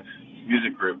iconic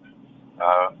music group,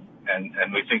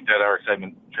 and we think that our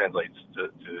excitement translates to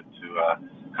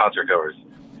concert goers.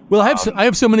 Well, I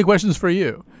have so many questions for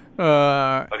you.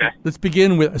 Okay. Let's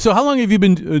begin with. So, how long have you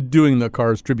been doing the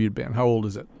Cars tribute band? How old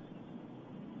is it?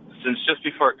 since just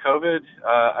before COVID,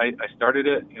 I started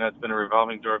it. You know, it's been a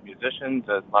revolving door of musicians,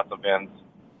 as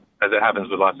it happens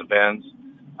with lots of bands.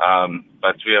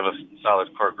 But we have a solid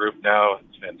core group now.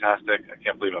 It's fantastic. I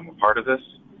can't believe I'm a part of this.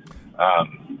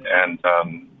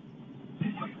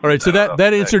 All right, so that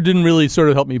answer didn't really sort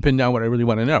of help me pin down what I really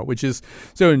want to know, which is,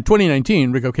 so in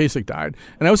 2019, Ric Ocasek died,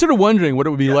 and I was sort of wondering what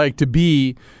it would be like to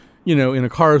be, you know, in a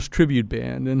Cars tribute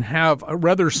band and have a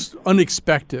rather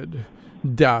unexpected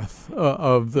death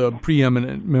of the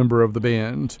preeminent member of the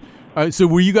band. So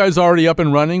were you guys already up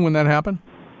and running when that happened?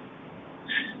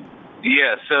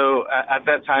 Yeah, so at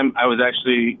that time, I was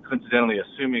actually coincidentally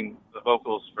assuming the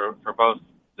vocals for both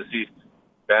deceased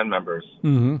band members.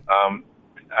 Mm-hmm.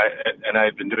 I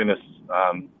had been doing this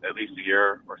at least a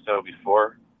year or so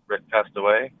before Rick passed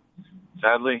away,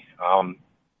 sadly.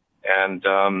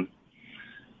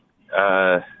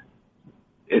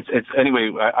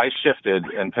 Anyway, I shifted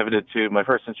and pivoted to my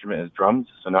first instrument is drums,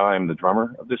 so now I'm the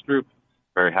drummer of this group,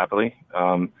 very happily.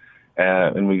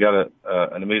 And we got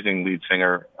an amazing lead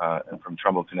singer from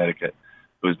Trumbull, Connecticut,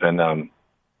 who's been,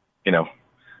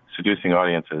 seducing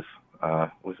audiences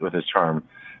with his charm.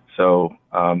 So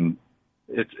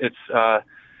it's I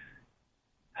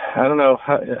don't know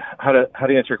how to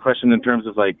answer your question in terms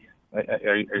of like,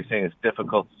 are you saying it's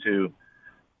difficult to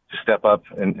step up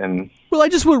and well,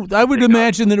 I would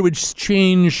imagine that it would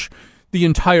change the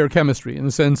entire chemistry in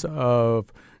the sense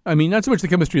of, I mean, not so much the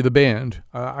chemistry of the band.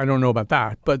 I don't know about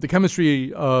that, but the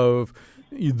chemistry of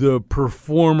the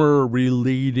performer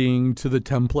relating to the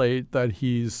template that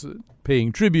he's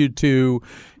paying tribute to,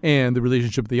 and the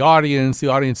relationship with the audience. The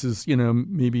audience is,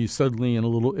 maybe suddenly in a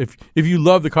little. If you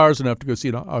love the Cars enough to go see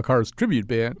a Cars tribute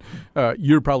band,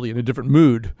 you're probably in a different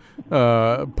mood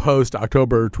post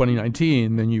October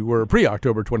 2019 than you were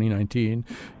pre-October 2019.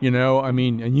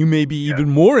 And you may be even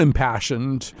more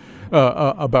impassioned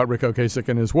about Ric Ocasek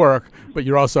and his work, but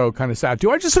you're also kind of sad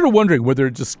too. I'm just sort of wondering whether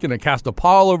it's just going to cast a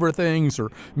pall over things or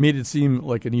made it seem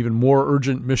like an even more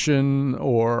urgent mission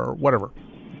or whatever.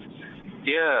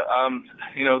 Yeah,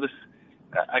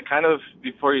 I kind of,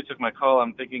 before you took my call,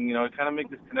 I'm thinking, I kind of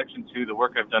make this connection to the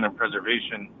work I've done in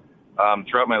preservation.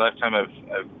 Throughout my lifetime,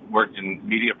 I've worked in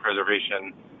media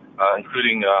preservation,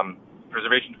 including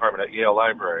preservation department at Yale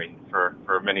Library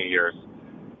for many years.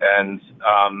 And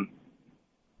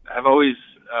I've always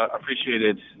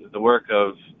appreciated the work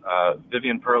of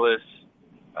Vivian Perlis,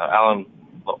 Alan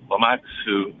Lomax,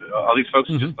 all these folks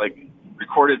who just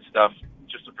recorded stuff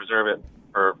just to preserve it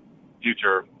for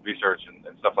future research and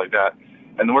stuff like that.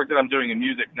 And the work that I'm doing in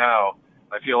music now,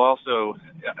 I feel also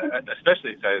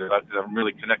especially excited about because I'm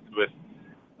really connected with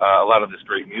a lot of this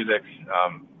great music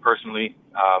personally.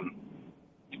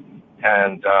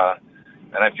 And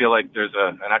I feel like there's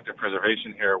an active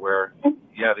preservation here where,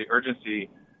 the urgency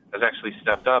has actually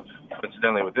stepped up,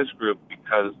 coincidentally, with this group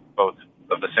because both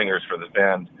of the singers for this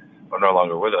band are no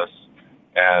longer with us.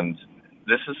 And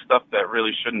this is stuff that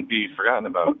really shouldn't be forgotten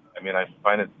about. I mean, I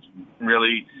find it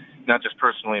really not just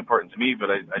personally important to me, but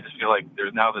I just feel like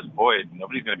there's now this void.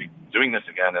 Nobody's going to be doing this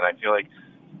again. And I feel like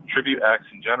tribute acts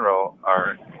in general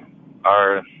are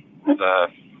the,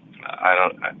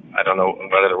 I don't know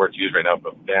what other word to use right now,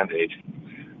 but Band-Aid.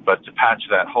 But to patch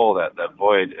that hole, that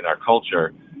void in our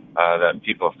culture that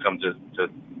people have come to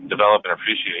develop and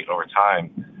appreciate over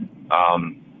time.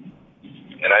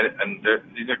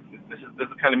 This is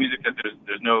the kind of music that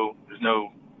there's no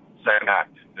second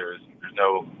act. There's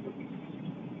no.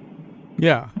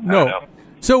 Yeah. No.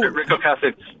 So Ric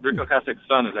Ocasek's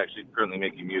son is actually currently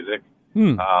making music.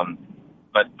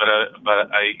 But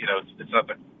it's not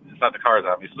the Cars,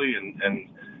 obviously, and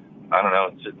I don't know.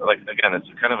 It's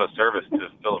kind of a service to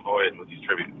fill a void with these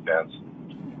tribute bands.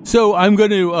 So I'm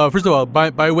going to, first of all,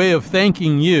 by way of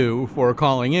thanking you for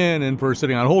calling in and for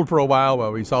sitting on hold for a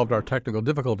while we solved our technical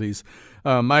difficulties,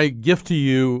 my gift to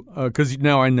you, because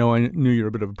now I knew you're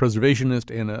a bit of a preservationist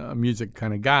and a music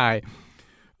kind of guy,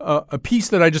 a piece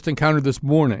that I just encountered this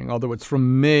morning, although it's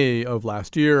from May of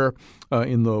last year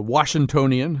in the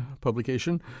Washingtonian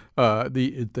publication.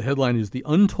 The headline is The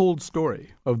Untold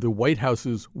Story of the White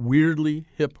House's Weirdly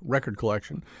Hip Record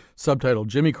Collection, subtitled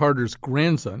Jimmy Carter's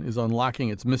Grandson is Unlocking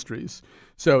Its Mysteries.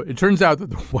 So it turns out that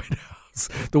the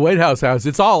White House has,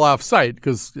 it's all off-site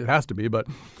because it has to be, but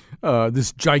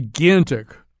this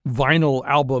gigantic vinyl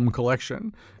album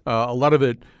collection, a lot of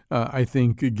it I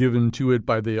think given to it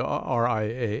by the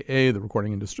RIAA, the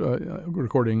Recording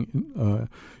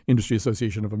Industry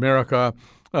Association of America,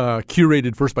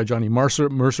 curated first by Johnny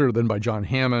Mercer, then by John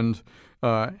Hammond,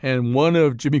 and one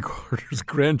of Jimmy Carter's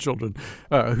grandchildren,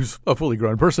 who's a fully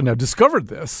grown person now, discovered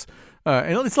this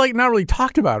And it's like not really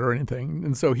talked about or anything.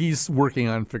 And so he's working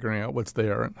on figuring out what's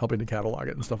there and helping to catalog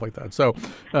it and stuff like that. So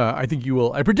I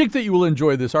predict that you will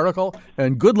enjoy this article,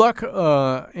 and good luck.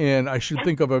 And I should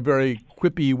think of a very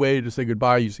quippy way to say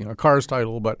goodbye using a Cars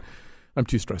title, but I'm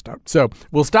too stressed out. So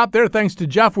we'll stop there. Thanks to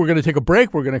Jeff. We're going to take a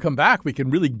break. We're going to come back. We can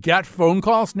really get phone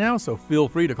calls now, so feel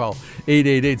free to call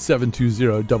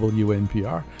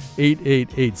 888-720-WNPR,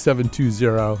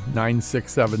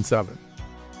 888-720-9677.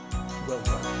 Well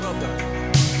done.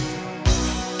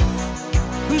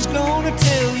 Who's gonna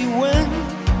tell you when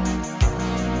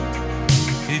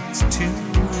it's too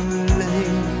late?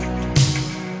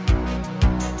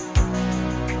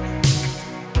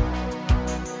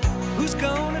 Who's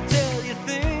gonna tell you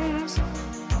things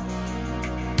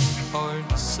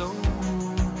aren't so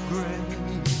great?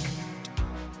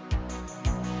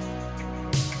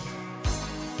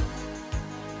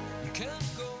 You can't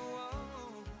go on.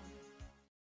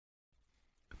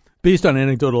 Based on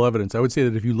anecdotal evidence, I would say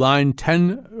that if you line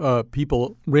 10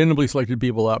 people, randomly selected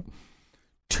people up,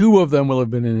 2 of them will have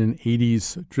been in an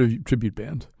 80s tribute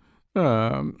band.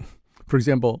 For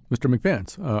example, Mr.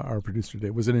 McVance, our producer today,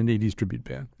 was in an 80s tribute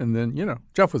band. And then,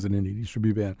 Jeff was in an 80s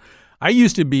tribute band. I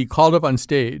used to be called up on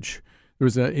stage. There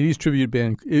was an 80s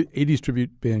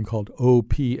tribute band called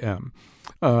OPM.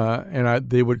 And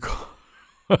they would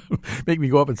make me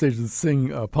go up on stage and sing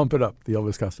Pump It Up, the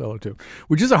Elvis Costello tune,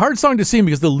 which is a hard song to sing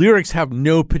because the lyrics have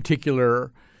no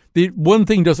particular one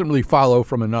thing doesn't really follow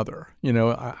from another.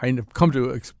 I've come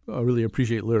to really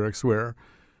appreciate lyrics where,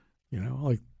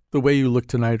 like the way you look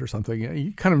tonight or something,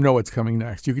 you kind of know what's coming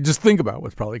next. You can just think about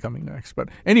what's probably coming next. But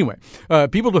anyway,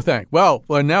 people to thank. Well,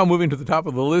 now moving to the top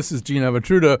of the list is Gina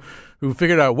Avatruda, who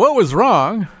figured out what was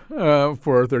wrong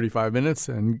for 35 minutes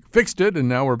and fixed it. And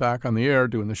now we're back on the air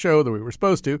doing the show that we were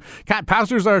supposed to. Kat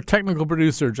Paster's our technical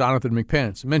producer. Jonathan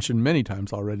McPence, mentioned many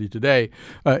times already today,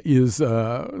 is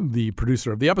the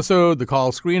producer of the episode, the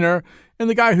call screener, and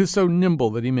the guy who's so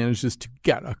nimble that he manages to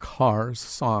get a Cars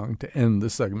song to end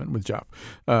this segment with Jeff.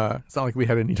 It's not like we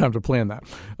had any time to plan that.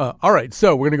 All right,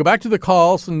 so we're going to go back to the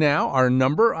calls now. Our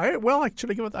number,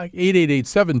 should I give it like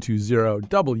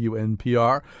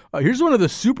 888-720-WNPR. Here's one of the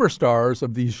superstars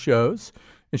of these shows,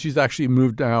 and she's actually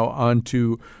moved now on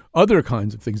to other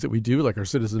kinds of things that we do, like our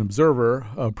Citizen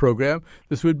Observer program.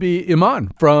 This would be Iman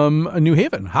from New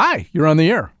Haven. Hi, you're on the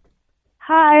air.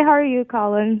 Hi, how are you,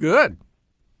 Colin? Good.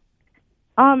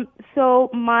 So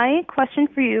my question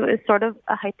for you is sort of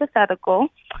a hypothetical.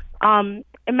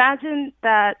 Imagine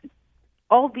that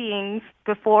all beings,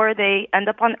 before they end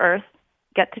up on Earth,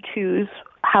 get to choose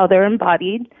how they're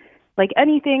embodied, like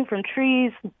anything from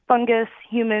trees, fungus,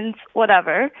 humans,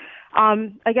 whatever.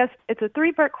 I guess it's a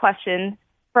 3-part question.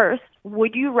 First,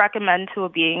 would you recommend to a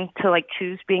being to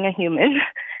choose being a human?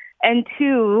 And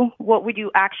 2, what would you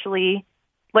actually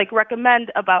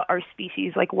recommend about our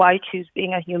species? Why choose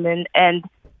being a human? And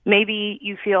maybe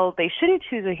you feel they shouldn't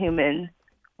choose a human.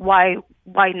 Why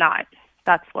not?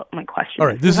 That's what my question is. All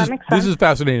right, this is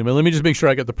fascinating, but let me just make sure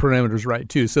I got the parameters right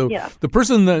too. So the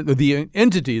person, the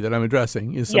entity that I'm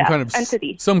addressing is some kind of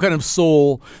entity, some kind of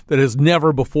soul that has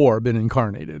never before been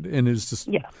incarnated, and is just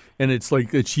and it's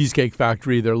like a Cheesecake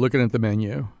Factory. They're looking at the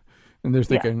menu, and they're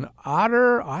thinking,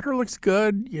 Otter looks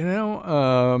good,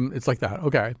 it's like that.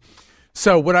 Okay,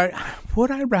 so what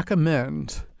I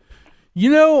recommend,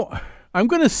 I'm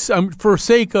going to, for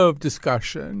sake of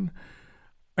discussion,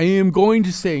 I am going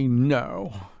to say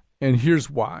no, and here's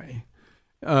why.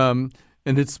 And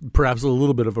it's perhaps a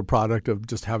little bit of a product of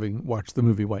just having watched the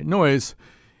movie White Noise.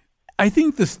 I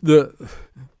think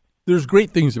there's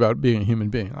great things about being a human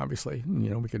being, obviously.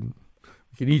 We can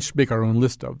each make our own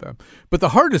list of them. But the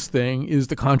hardest thing is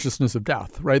the consciousness of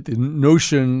death, right? The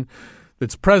notion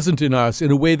that's present in us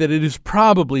in a way that it is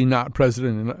probably not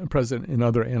present in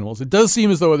other animals. It does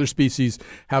seem as though other species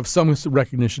have some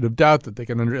recognition of death, that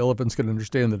elephants can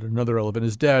understand that another elephant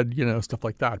is dead, stuff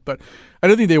like that. But I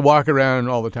don't think they walk around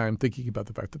all the time thinking about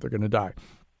the fact that they're going to die.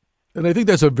 And I think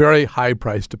that's a very high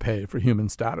price to pay for human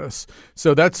status.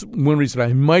 So that's one reason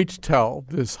I might tell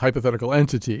this hypothetical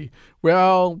entity,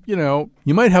 well,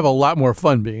 you might have a lot more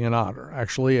fun being an otter,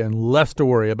 actually, and less to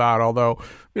worry about, although,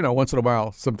 once in a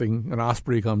while an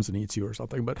osprey comes and eats you or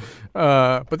something. But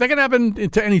that can happen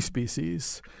to any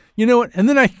species. And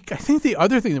then I think the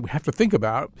other thing that we have to think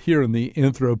about here in the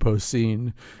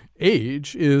Anthropocene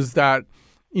age is that,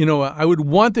 I would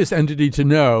want this entity to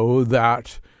know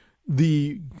that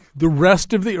the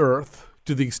rest of the Earth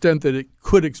to the extent that it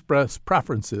could express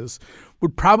preferences,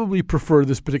 would probably prefer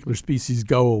this particular species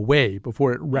go away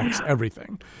before it wrecks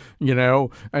everything.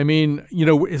 I mean,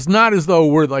 it's not as though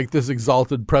we're like this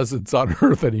exalted presence on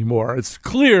Earth anymore. It's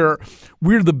clear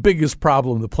we're the biggest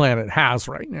problem the planet has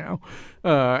right now.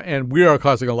 And we are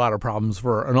causing a lot of problems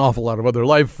for an awful lot of other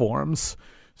life forms.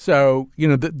 So,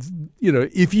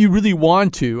 if you really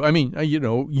want to, I mean,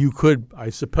 you could,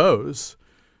 I suppose,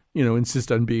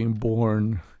 insist on being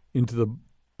born into the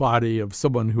body of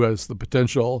someone who has the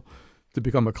potential to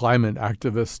become a climate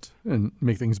activist and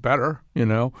make things better,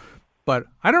 But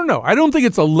I don't know. I don't think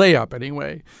it's a layup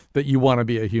anyway that you want to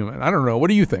be a human. I don't know. What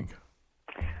do you think?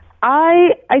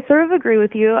 I sort of agree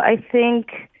with you. I think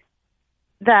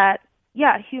that,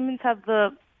 humans have the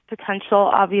potential,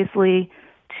 obviously,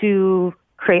 to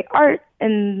create art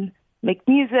and make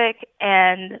music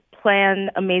and plan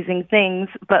amazing things,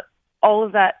 but all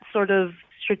of that sort of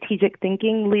strategic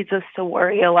thinking leads us to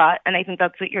worry a lot. And I think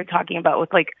that's what you're talking about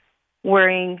with like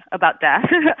worrying about death.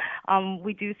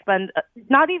 We do spend,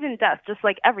 not even death, just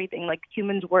like everything, like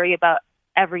humans worry about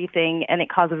everything and it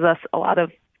causes us a lot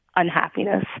of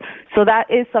unhappiness. So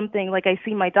that is something, like I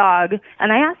see my dog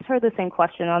and I asked her the same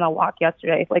question on a walk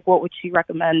yesterday, like what would she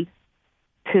recommend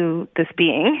to this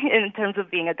being in terms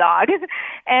of being a dog?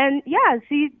 And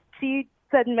she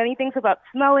said many things about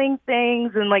smelling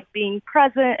things and like being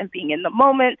present and being in the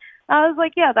moment. I was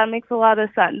like, that makes a lot of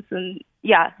sense. And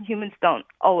humans don't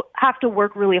have to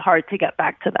work really hard to get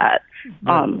back to that,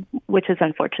 which is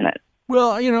unfortunate.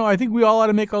 Well, I think we all ought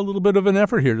to make a little bit of an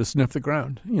effort here to sniff the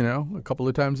ground, a couple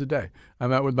of times a day.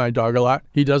 I'm out with my dog a lot.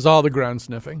 He does all the ground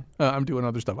sniffing. I'm doing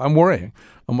other stuff. I'm worrying.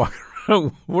 I'm walking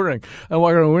around worrying. I'm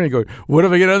walking around worrying going, what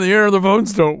if I get on the air and the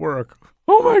phones don't work?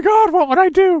 Oh, my God, what would I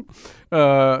do?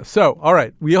 All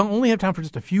right. We only have time for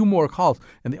just a few more calls,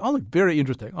 and they all look very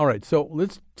interesting. All right, so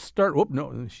let's start. Oh,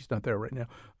 no, she's not there right now.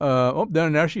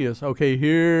 Now she is. Okay,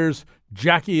 here's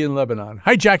Jackie in Lebanon.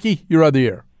 Hi, Jackie. You're on the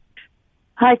air.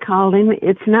 Hi, Colin.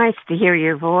 It's nice to hear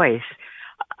your voice.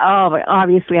 Oh,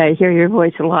 obviously I hear your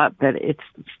voice a lot, but it's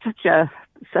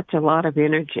such a lot of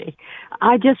energy.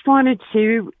 I just wanted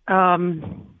to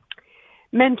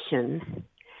mention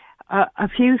a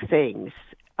few things.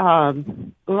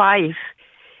 Life,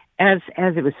 as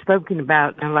it was spoken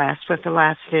about with the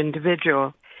last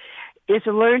individual, is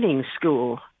a learning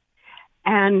school,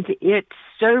 and it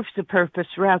serves the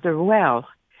purpose rather well.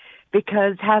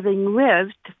 Because having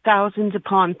lived thousands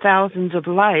upon thousands of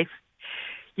life,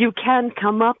 you can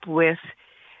come up with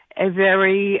a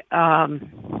very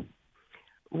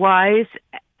wise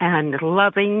and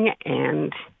loving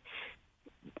and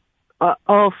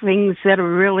all things that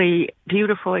are really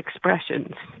beautiful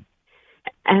expressions.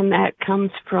 And that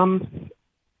comes from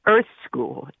Earth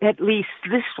School, at least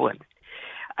this one.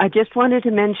 I just wanted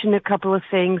to mention a couple of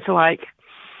things like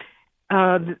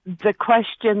the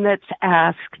question that's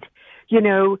asked,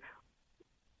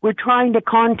 we're trying to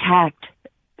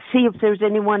see if there's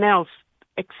anyone else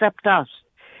except us.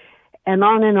 And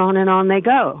on and on and on they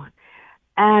go.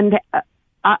 And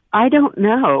I don't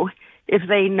know if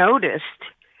they noticed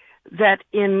that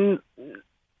in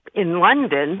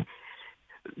London,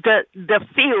 the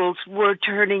fields were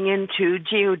turning into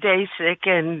geodesic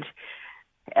and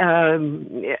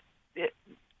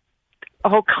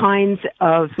all kinds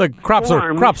of like crop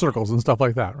circles and stuff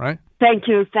like that, right? Thank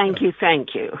you.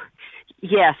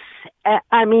 Yes.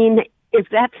 I mean, if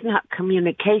that's not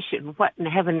communication, what in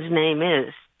heaven's name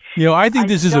is? I think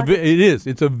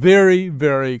it's a very,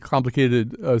 very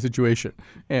complicated situation.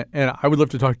 And I would love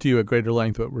to talk to you at greater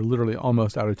length, but we're literally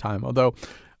almost out of time. Although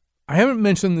I haven't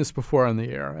mentioned this before on the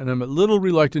air, and I'm a little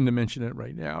reluctant to mention it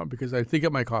right now because I think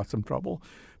it might cause some trouble.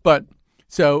 But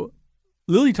so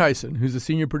Lily Tyson, who's the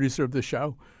senior producer of the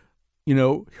show,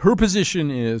 her position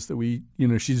is that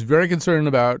she's very concerned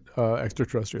about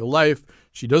extraterrestrial life.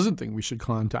 She doesn't think we should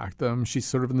contact them. She's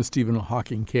sort of in the Stephen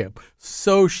Hawking camp.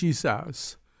 So she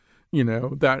says,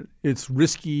 that it's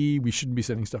risky. We shouldn't be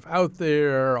sending stuff out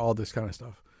there, all this kind of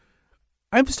stuff.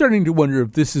 I'm starting to wonder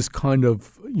if this is kind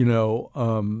of,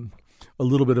 a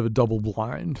little bit of a double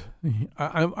blind.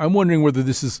 I'm wondering whether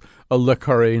this is a Le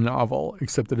Carré novel,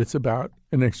 except that it's about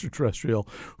an extraterrestrial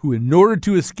who, in order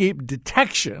to escape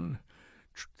detection,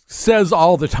 says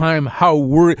all the time how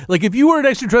worried. Like if you were an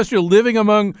extraterrestrial living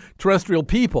among terrestrial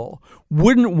people,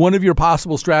 wouldn't one of your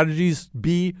possible strategies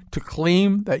be to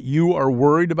claim that you are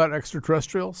worried about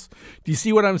extraterrestrials? Do you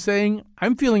see what I'm saying?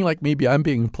 I'm feeling like maybe I'm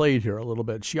being played here a little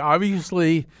bit. She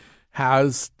obviously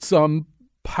has some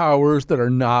powers that are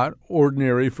not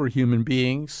ordinary for human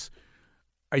beings.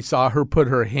 I saw her put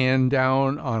her hand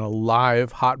down on a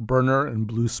live hot burner and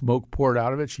blue smoke poured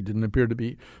out of it. She didn't appear to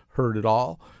be hurt at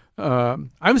all.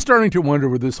 I'm starting to wonder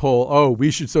with this whole,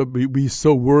 we should be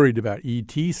so worried about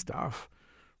E.T. stuff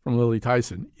from Lily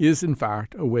Tyson is, in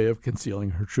fact, a way of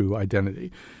concealing her true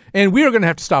identity. And we are going to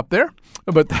have to stop there.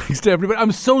 But thanks to everybody.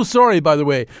 I'm so sorry, by the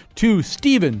way, to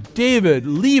Stephen, David,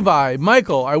 Levi,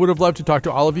 Michael. I would have loved to talk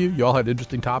to all of you. You all had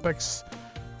interesting topics.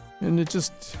 And it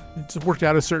just worked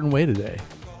out a certain way today.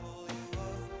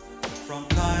 From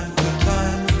time to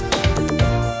time,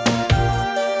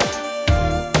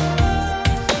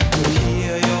 to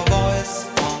hear your voice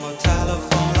on the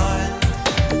telephone line.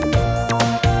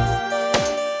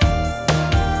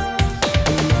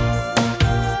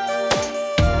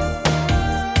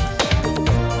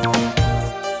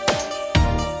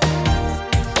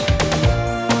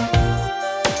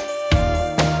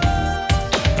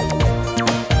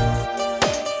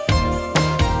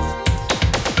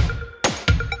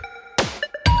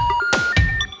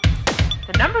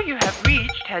 The number you have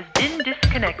reached has been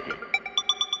disconnected.